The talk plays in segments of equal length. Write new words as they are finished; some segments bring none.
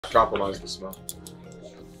Compromise the smell.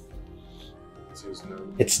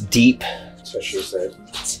 It's deep. Especially safe.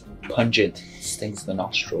 It's pungent. It stings the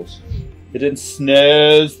nostrils. It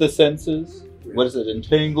ensnares the senses. What is it?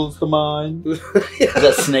 Entangles the mind. Is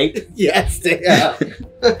that snake? Yes, yeah.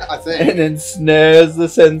 I think. And ensnares the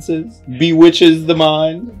senses. Bewitches the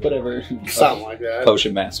mind. Whatever. Something like that.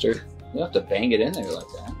 Potion master. You have to bang it in there like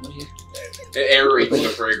that. What do you? It aerates the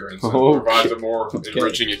fragrance and provides a more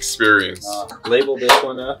enriching experience. Label this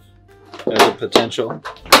one up as a potential.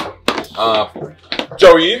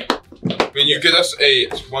 Joey, can you get us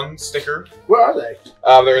one sticker? Where are they?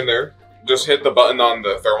 They're in there. Just hit the button on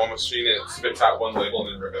the thermal machine and it spits out one label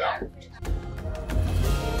and then rip it out.